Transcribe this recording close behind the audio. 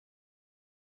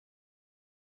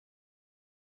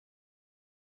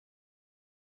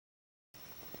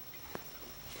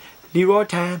Leroy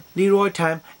Time, Leroy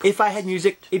Time. If I had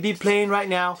music, it'd be playing right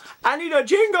now. I need a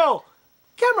jingle.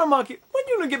 Camera monkey, when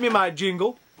you gonna give me my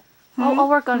jingle? I'll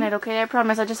work on it, okay? I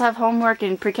promise. I just have homework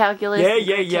and pre-calculus.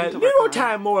 Yeah. Leroy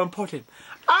Time more important.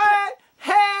 Alright,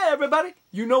 hey everybody.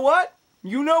 You know what?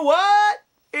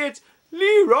 It's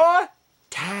Leroy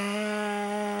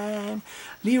Time.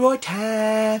 Leroy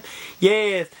Time.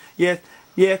 Yes.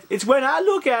 It's when I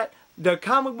look at the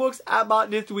comic books I bought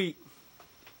this week.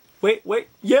 Wait.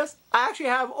 Yes, I actually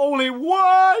have only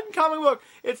one comic book.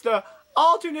 It's the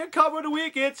alternate cover of the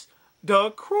week. It's The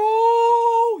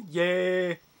Crow.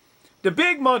 Yeah. The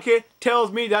big monkey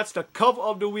tells me that's the cover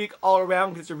of the week all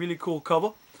around because it's a really cool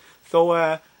cover.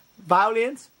 So,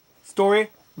 violence, story,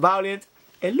 violence,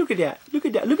 and look at that. Look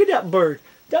at that bird.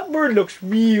 That bird looks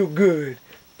real good.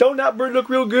 Don't that bird look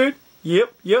real good?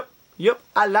 Yep.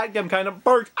 I like them kind of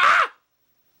birds. Ah!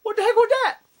 What the heck was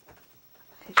that?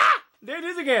 Ah! There it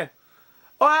is again.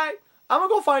 Alright, I'm gonna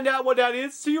go find out what that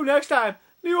is. See you next time.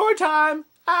 Leroy Time,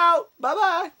 out.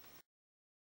 Bye-bye.